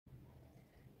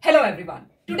Hello everyone.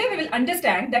 Today we will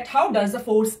understand that how does the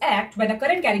force act when a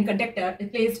current carrying conductor is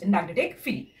placed in magnetic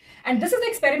field. And this is the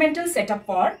experimental setup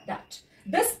for that.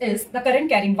 This is the current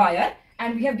carrying wire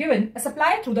and we have given a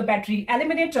supply through the battery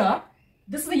eliminator.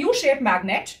 This is a U-shaped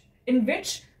magnet in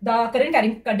which the current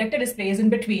carrying conductor is placed in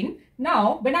between.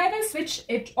 Now when I will switch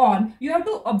it on, you have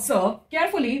to observe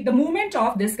carefully the movement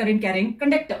of this current carrying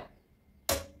conductor.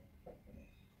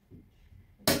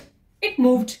 It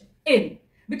moved in,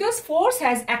 because force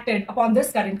has acted upon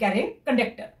this current carrying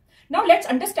conductor. Now let's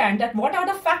understand that what are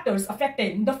the factors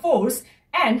affecting the force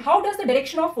and how does the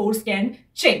direction of force can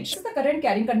change. This is the current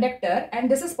carrying conductor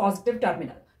and this is positive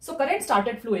terminal. So current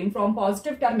started flowing from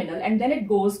positive terminal and then it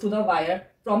goes to the wire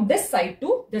from this side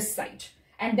to this side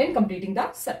and then completing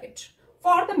the circuit.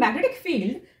 For the magnetic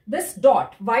field, this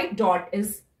dot, white dot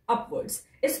is upwards.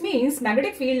 It means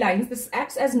magnetic field lines, this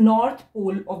acts as north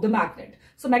pole of the magnet.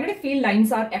 So magnetic field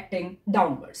lines are acting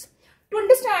downwards. To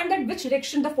understand that which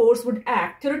direction the force would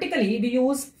act, theoretically we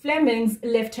use Fleming's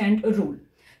left hand rule.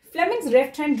 Fleming's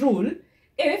left hand rule,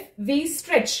 if we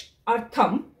stretch our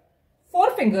thumb,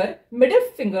 forefinger, middle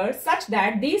finger such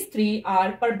that these three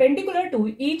are perpendicular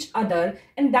to each other,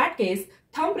 in that case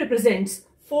thumb represents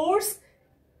force,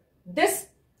 this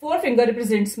forefinger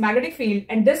represents magnetic field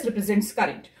and this represents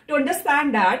current. To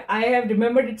understand that, I have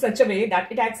remembered it such a way that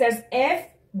it acts as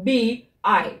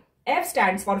FBI. F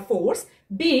stands for force,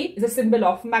 B is a symbol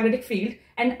of magnetic field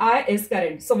and I is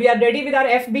current. So we are ready with our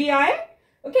FBI.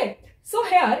 Okay, so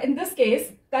here in this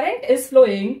case, current is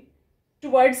flowing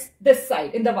towards this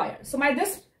side in the wire. So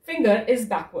this finger is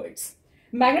backwards.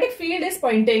 Magnetic field is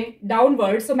pointing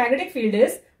downwards, so magnetic field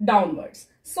is downwards.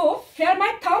 So here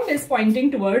my thumb is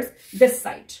pointing towards this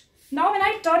side. Now when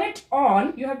I turn it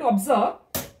on, you have to observe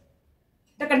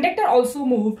the conductor also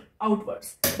moved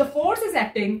outwards. The force is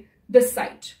acting this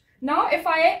side. Now if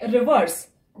I reverse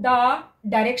the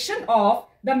direction of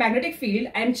the magnetic field,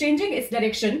 I am changing its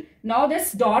direction. Now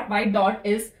this dot, white dot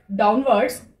is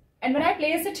downwards and when I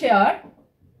place it here,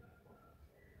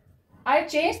 I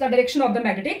change the direction of the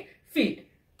magnetic field.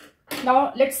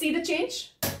 Now let's see the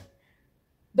change.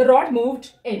 The rod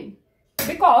moved in,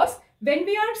 because when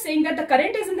we are saying that the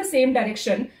current is in the same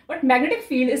direction but magnetic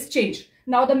field is changed.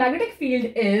 Now the magnetic field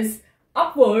is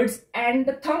upwards and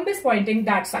the thumb is pointing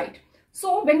that side.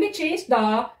 So when we change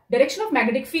the direction of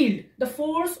magnetic field, the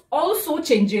force also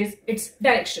changes its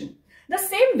direction. The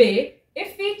same way,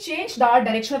 if we change the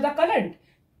direction of the current,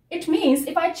 it means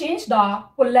if I change the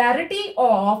polarity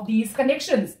of these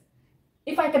connections,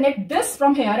 if I connect this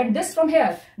from here and this from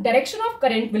here, direction of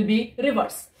current will be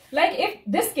reverse. Like if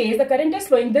this case the current is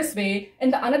flowing this way,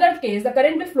 in the another case the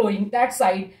current will flowing that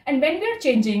side, and when we are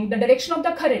changing the direction of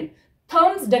the current,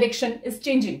 thumb's direction is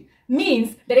changing,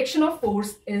 means direction of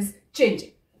force is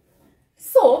changing.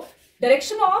 So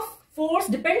direction of force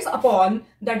depends upon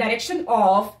the direction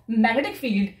of magnetic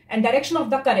field and direction of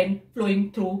the current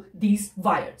flowing through these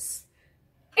wires.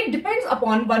 It depends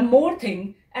upon one more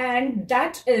thing, and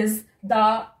that is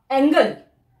the angle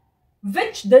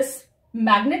which this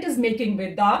magnet is making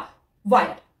with the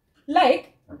wire.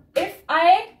 Like if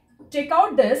I take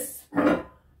out this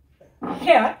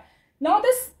here, now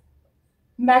this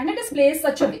magnet is placed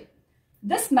such a way.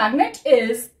 This magnet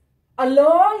is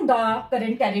along the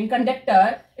current carrying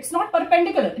conductor. It's not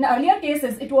perpendicular. In earlier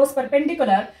cases it was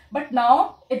perpendicular, but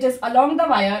now it is along the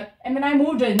wire, and when I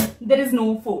moved in, there is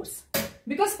no force,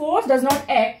 because force does not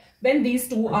act when these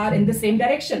two are in the same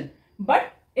direction.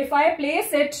 But if I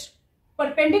place it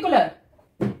perpendicular,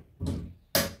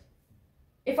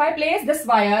 if I place this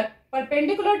wire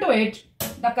perpendicular to it,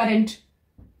 the current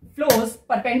flows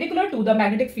perpendicular to the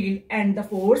magnetic field and the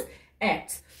force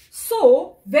acts.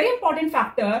 So very important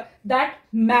factor that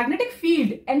magnetic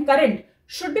field and current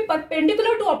should be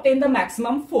perpendicular to obtain the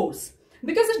maximum force,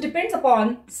 because it depends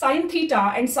upon sine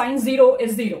theta and sine 0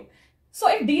 is 0. So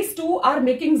if these two are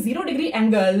making 0-degree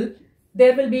angle,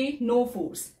 there will be no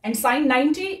force, and sine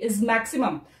 90 is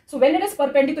maximum. So when it is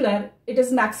perpendicular, it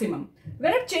is maximum.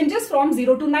 When it changes from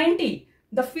 0 to 90,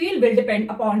 the field will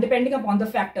depending upon the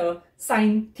factor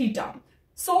sine theta.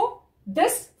 So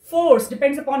this force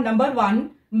depends upon number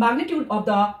 1, magnitude of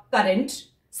the current,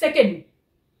 second,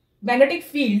 magnetic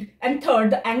field, and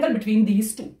third, the angle between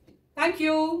these two. Thank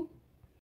you.